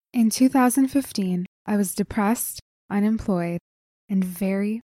In 2015, I was depressed, unemployed, and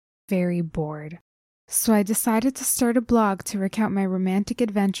very, very bored. So I decided to start a blog to recount my romantic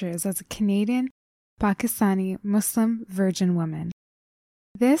adventures as a Canadian, Pakistani, Muslim virgin woman.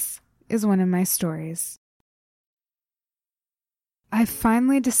 This is one of my stories. I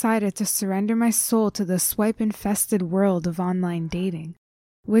finally decided to surrender my soul to the swipe-infested world of online dating,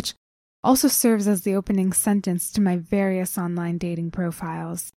 which also serves as the opening sentence to my various online dating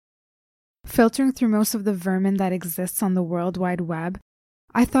profiles. Filtering through most of the vermin that exists on the World Wide Web,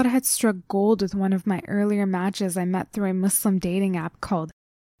 I thought I had struck gold with one of my earlier matches I met through a Muslim dating app called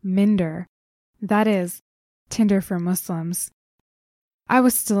Minder. That is, Tinder for Muslims. I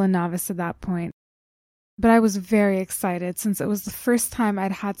was still a novice at that point, but I was very excited since it was the first time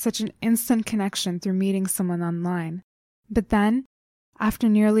I'd had such an instant connection through meeting someone online. But then, after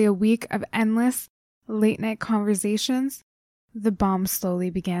nearly a week of endless, late-night conversations, the bomb slowly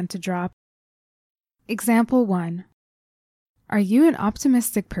began to drop. Example 1. "Are you an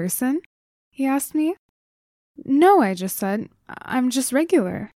optimistic person?" he asked me. "No," I just said. "I'm just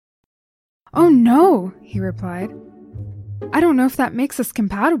regular." "Oh no," he replied. "I don't know if that makes us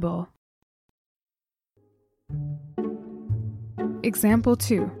compatible." Example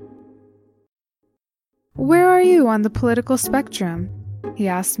 2. "Where are you on the political spectrum?" he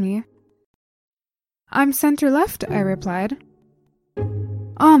asked me. "I'm center-left," I replied.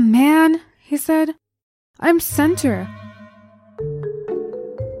 "Oh man," he said. "I'm center.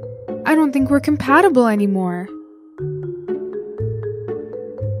 I don't think we're compatible anymore."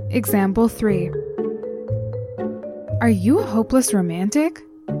 Example 3. "Are you a hopeless romantic?"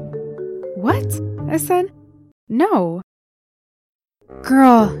 "What?" I said. "No."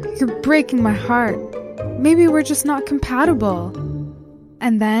 "Girl, you're breaking my heart. Maybe we're just not compatible."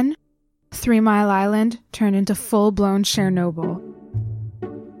 And then, 3 Mile Island turned into full-blown Chernobyl.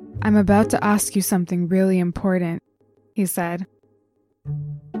 "I'm about to ask you something really important," he said.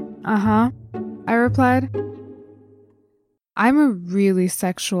 "Uh-huh," I replied. "I'm a really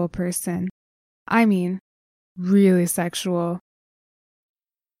sexual person. I mean, really sexual."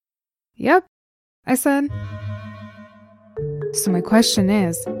 "Yep," I said. "So my question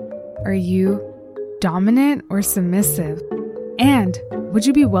is, are you dominant or submissive? And would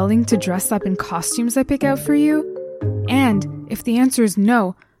you be willing to dress up in costumes I pick out for you? And if the answer is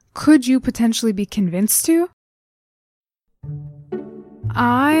no, could you potentially be convinced to?"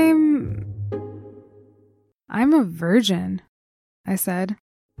 I'm a virgin," I said.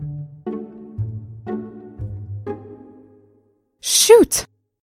 "Shoot!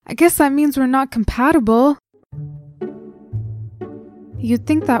 I guess that means we're not compatible." You'd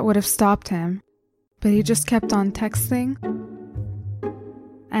think that would have stopped him, but he just kept on texting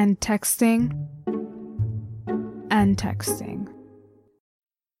and texting and texting.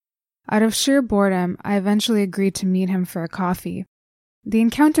 Out of sheer boredom, I eventually agreed to meet him for a coffee. The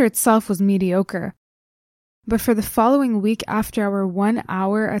encounter itself was mediocre, but for the following week after our 1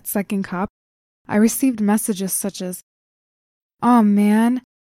 hour at Second Cup, I received messages such as, "Oh man,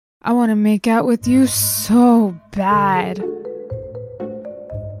 I want to make out with you so bad."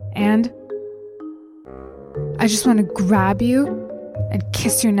 And, "I just want to grab you and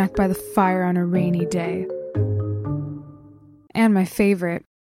kiss your neck by the fire on a rainy day." And my favorite,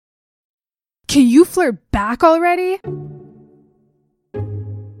 "Can you flirt back already?"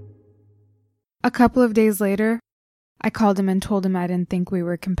 A couple of days later, I called him and told him I didn't think we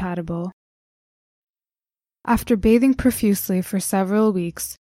were compatible. After bathing profusely for several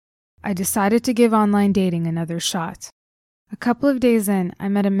weeks, I decided to give online dating another shot. A couple of days in, I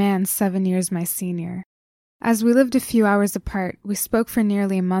met a man 7 years my senior. As we lived a few hours apart, we spoke for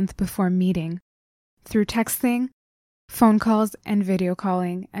nearly a month before meeting, through texting, phone calls, and video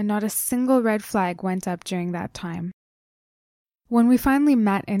calling, and not a single red flag went up during that time. When we finally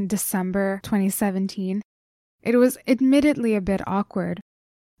met in December 2017, it was admittedly a bit awkward,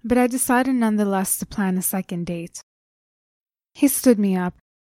 but I decided nonetheless to plan a second date. He stood me up,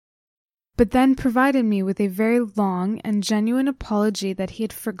 but then provided me with a very long and genuine apology that he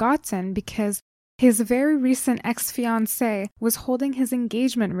had forgotten because his very recent ex-fiancée was holding his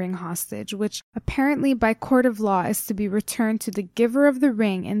engagement ring hostage, which apparently by court of law is to be returned to the giver of the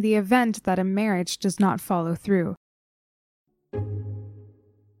ring in the event that a marriage does not follow through.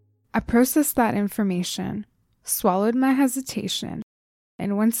 I processed that information, swallowed my hesitation,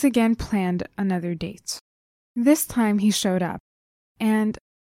 and once again planned another date. This time he showed up, and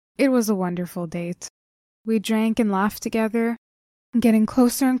it was a wonderful date. We drank and laughed together, getting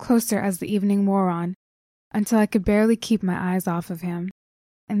closer and closer as the evening wore on, until I could barely keep my eyes off of him.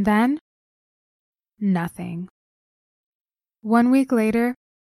 And then, nothing. 1 week later,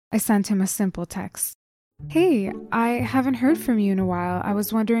 I sent him a simple text. Hey, I haven't heard from you in a while. I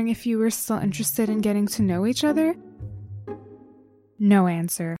was wondering if you were still interested in getting to know each other? No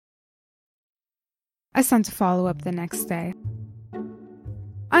answer. I sent a follow-up the next day.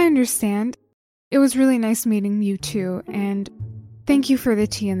 I understand. It was really nice meeting you too, and thank you for the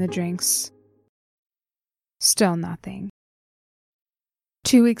tea and the drinks. Still nothing.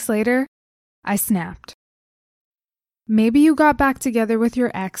 2 weeks later, I snapped. Maybe you got back together with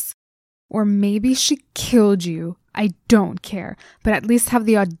your ex, or maybe she killed you. I don't care, but at least have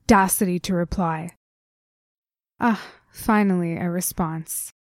the audacity to reply. Finally, a response.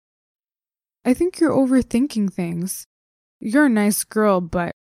 I think you're overthinking things. You're a nice girl,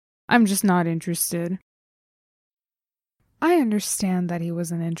 but I'm just not interested. I understand that he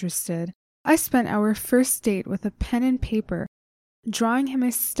wasn't interested. I spent our first date with a pen and paper, drawing him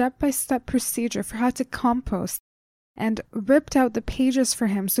a step-by-step procedure for how to compost, and ripped out the pages for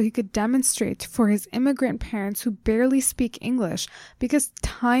him so he could demonstrate for his immigrant parents who barely speak English because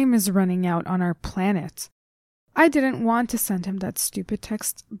time is running out on our planet. I didn't want to send him that stupid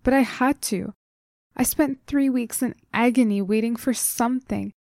text, but I had to. I spent 3 weeks in agony waiting for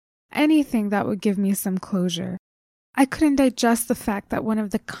something, anything that would give me some closure. I couldn't digest the fact that one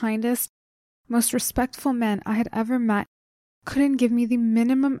of the kindest, most respectful men I had ever met couldn't give me the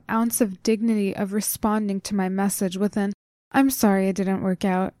minimum ounce of dignity of responding to my message with an, I'm sorry it didn't work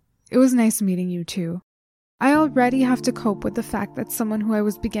out. It was nice meeting you too. I already have to cope with the fact that someone who I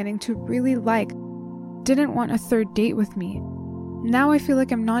was beginning to really like didn't want a third date with me. Now I feel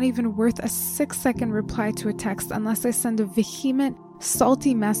like I'm not even worth a 6-second reply to a text unless I send a vehement,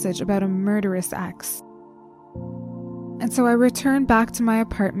 salty message about a murderous ex. And so I returned back to my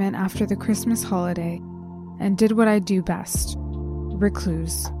apartment after the Christmas holiday and did what I do best,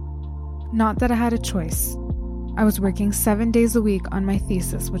 recluse. Not that I had a choice. I was working 7 days a week on my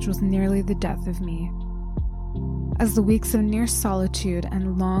thesis, which was nearly the death of me. As the weeks of near solitude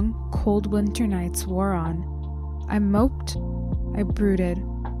and long, cold winter nights wore on, I moped, I brooded,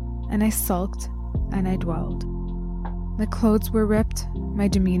 and I sulked, and I dwelled. My clothes were ripped, my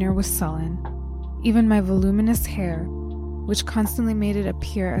demeanor was sullen. Even my voluminous hair, which constantly made it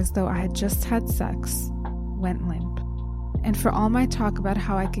appear as though I had just had sex, went limp. And for all my talk about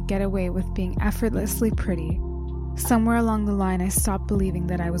how I could get away with being effortlessly pretty, somewhere along the line I stopped believing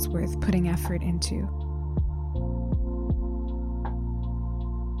that I was worth putting effort into.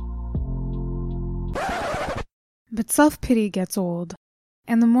 But self-pity gets old,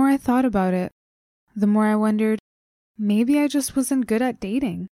 and the more I thought about it, the more I wondered, maybe I just wasn't good at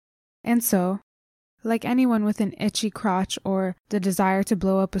dating. And so, like anyone with an itchy crotch or the desire to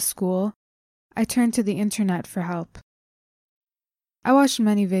blow up a school, I turned to the internet for help. I watched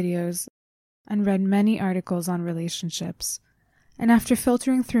many videos and read many articles on relationships, and after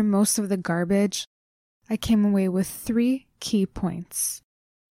filtering through most of the garbage, I came away with 3 key points.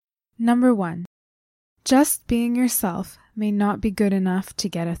 Number 1, just being yourself may not be good enough to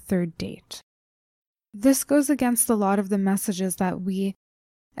get a third date. This goes against a lot of the messages that we,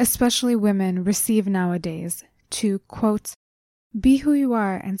 especially women, receive nowadays to, quote, be who you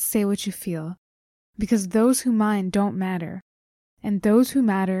are and say what you feel, because those who mind don't matter, and those who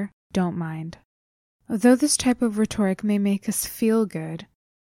matter don't mind. Although this type of rhetoric may make us feel good,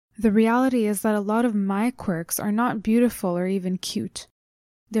 the reality is that a lot of my quirks are not beautiful or even cute.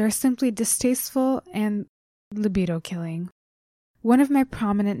 They are simply distasteful and libido-killing. One of my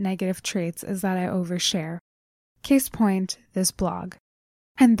prominent negative traits is that I overshare. Case point, this blog.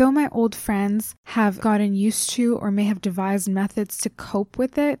 And though my old friends have gotten used to or may have devised methods to cope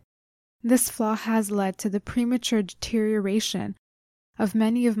with it, this flaw has led to the premature deterioration of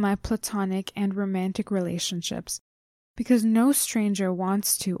many of my platonic and romantic relationships, because no stranger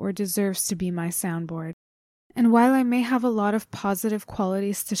wants to or deserves to be my soundboard. And while I may have a lot of positive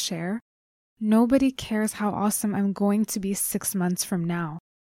qualities to share, nobody cares how awesome I'm going to be 6 months from now.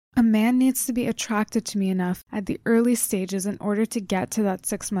 A man needs to be attracted to me enough at the early stages in order to get to that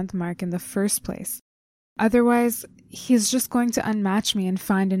 6-month mark in the first place. Otherwise, he's just going to unmatch me and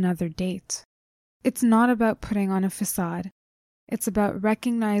find another date. It's not about putting on a facade. It's about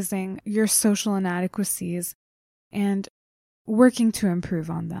recognizing your social inadequacies and working to improve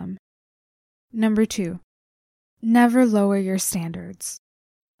on them. Number 2, never lower your standards.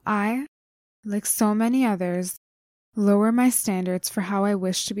 I, like so many others, lower my standards for how I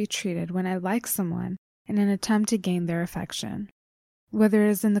wish to be treated when I like someone in an attempt to gain their affection, whether it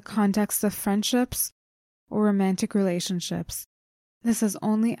is in the context of friendships or romantic relationships. This has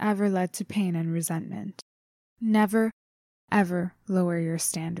only ever led to pain and resentment. Never, ever lower your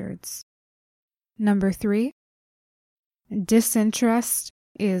standards. Number 3, disinterest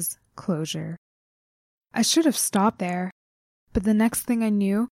is closure. I should have stopped there, but the next thing I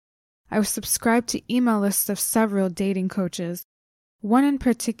knew, I was subscribed to email lists of several dating coaches, one in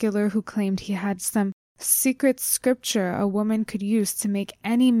particular who claimed he had some secret scripture a woman could use to make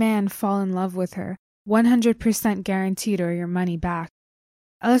any man fall in love with her, 100% guaranteed or your money back.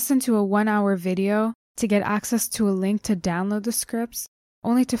 I listened to a 1-hour video to get access to a link to download the scripts,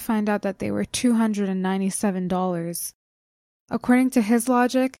 only to find out that they were $297. According to his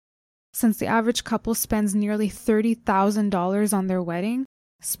logic, since the average couple spends nearly $30,000 on their wedding,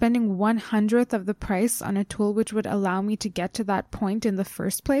 spending 1/100th of the price on a tool which would allow me to get to that point in the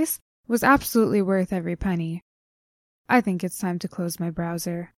first place was absolutely worth every penny. I think it's time to close my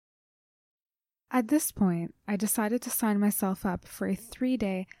browser. At this point, I decided to sign myself up for a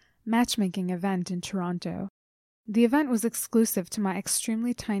 3-day matchmaking event in Toronto. The event was exclusive to my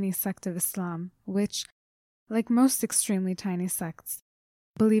extremely tiny sect of Islam, which, like most extremely tiny sects,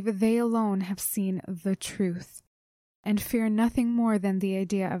 believe they alone have seen the truth, and fear nothing more than the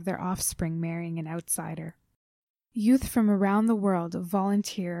idea of their offspring marrying an outsider. Youth from around the world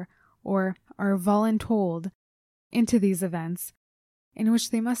volunteer, or are voluntold, into these events, in which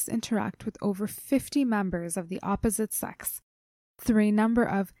they must interact with over 50 members of the opposite sex through a number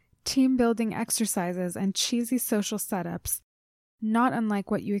of team-building exercises and cheesy social setups, not unlike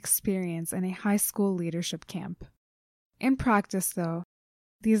what you experience in a high school leadership camp. In practice, though,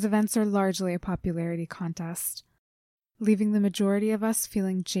 these events are largely a popularity contest, leaving the majority of us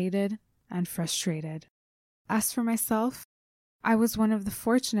feeling jaded and frustrated. As for myself, I was one of the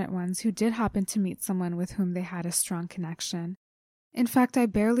fortunate ones who did happen to meet someone with whom they had a strong connection. In fact, I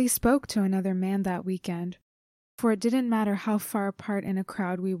barely spoke to another man that weekend, for it didn't matter how far apart in a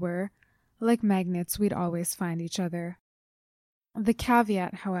crowd we were, like magnets we'd always find each other. The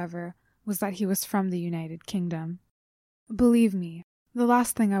caveat, however, was that he was from the United Kingdom. Believe me, the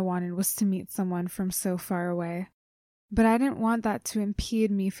last thing I wanted was to meet someone from so far away, but I didn't want that to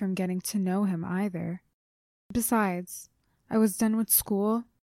impede me from getting to know him either. Besides, I was done with school,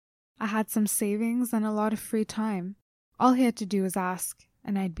 I had some savings and a lot of free time. All he had to do was ask,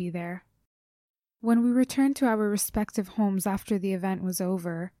 and I'd be there. When we returned to our respective homes after the event was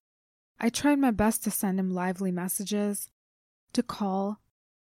over, I tried my best to send him lively messages, to call,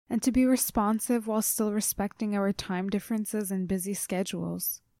 and to be responsive while still respecting our time differences and busy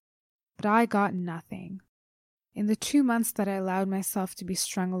schedules. But I got nothing. In the 2 months that I allowed myself to be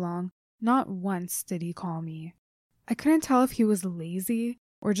strung along, not once did he call me. I couldn't tell if he was lazy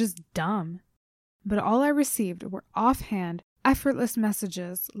or just dumb, but all I received were offhand, effortless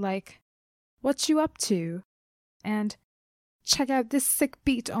messages like, "What you up to?" and "Check out this sick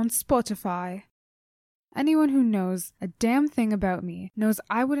beat on Spotify." Anyone who knows a damn thing about me knows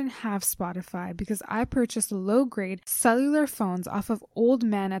I wouldn't have Spotify because I purchased low-grade cellular phones off of old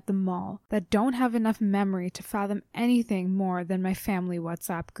men at the mall that don't have enough memory to fathom anything more than my family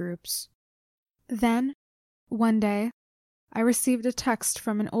WhatsApp groups. Then, one day, I received a text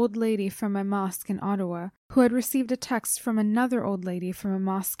from an old lady from my mosque in Ottawa who had received a text from another old lady from a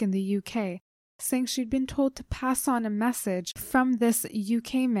mosque in the UK saying she'd been told to pass on a message from this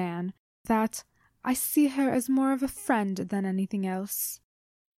UK man that I see her as more of a friend than anything else.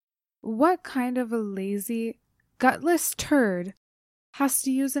 What kind of a lazy, gutless turd has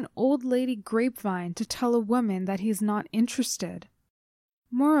to use an old lady grapevine to tell a woman that he's not interested?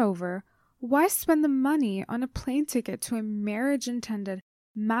 Moreover, why spend the money on a plane ticket to a marriage-intended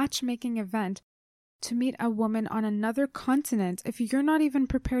matchmaking event to meet a woman on another continent if you're not even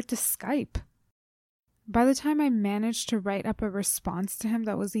prepared to Skype? By the time I managed to write up a response to him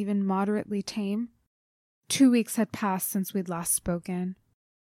that was even moderately tame, 2 weeks had passed since we'd last spoken,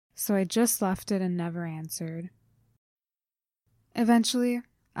 so I just left it and never answered. Eventually,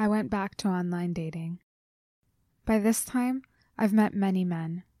 I went back to online dating. By this time, I've met many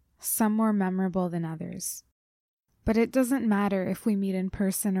men, some more memorable than others. But it doesn't matter if we meet in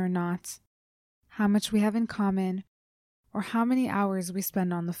person or not, how much we have in common, or how many hours we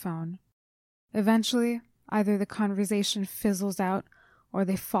spend on the phone. Eventually, either the conversation fizzles out or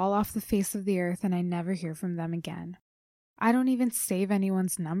they fall off the face of the earth and I never hear from them again. I don't even save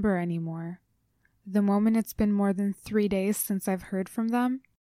anyone's number anymore. The moment it's been more than 3 days since I've heard from them,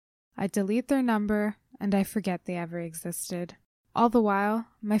 I delete their number and I forget they ever existed. All the while,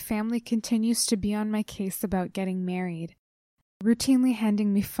 my family continues to be on my case about getting married, routinely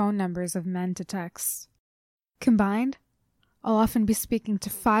handing me phone numbers of men to text. Combined, I'll often be speaking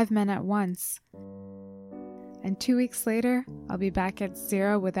to 5 men at once. And 2 weeks later, I'll be back at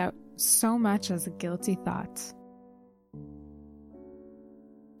 0 without so much as a guilty thought.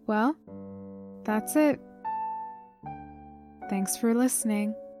 Well, that's it. Thanks for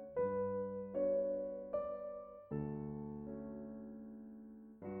listening.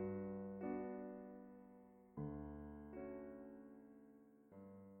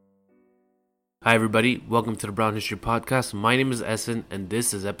 Hi everybody, welcome to the Brown History Podcast. My name is Essen and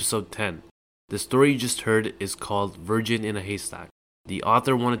this is episode 10. The story you just heard is called Virgin in a Haystack. The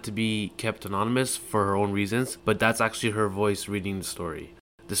author wanted to be kept anonymous for her own reasons, but that's actually her voice reading the story.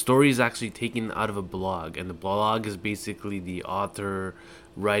 The story is actually taken out of a blog, and the blog is basically the author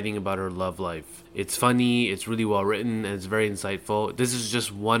writing about her love life. It's funny, it's really well written, and it's very insightful. This is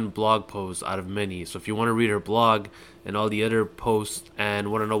just one blog post out of many, so if you want to read her blog and all the other posts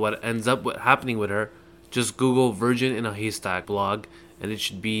and want to know what ends up happening with her, just Google Virgin in a Haystack blog, and it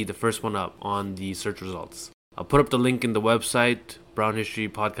should be the first one up on the search results. I'll put up the link in the website,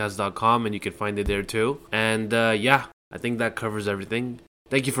 brownhistorypodcast.com, and you can find it there too. And I think that covers everything.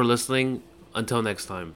 Thank you for listening. Until next time.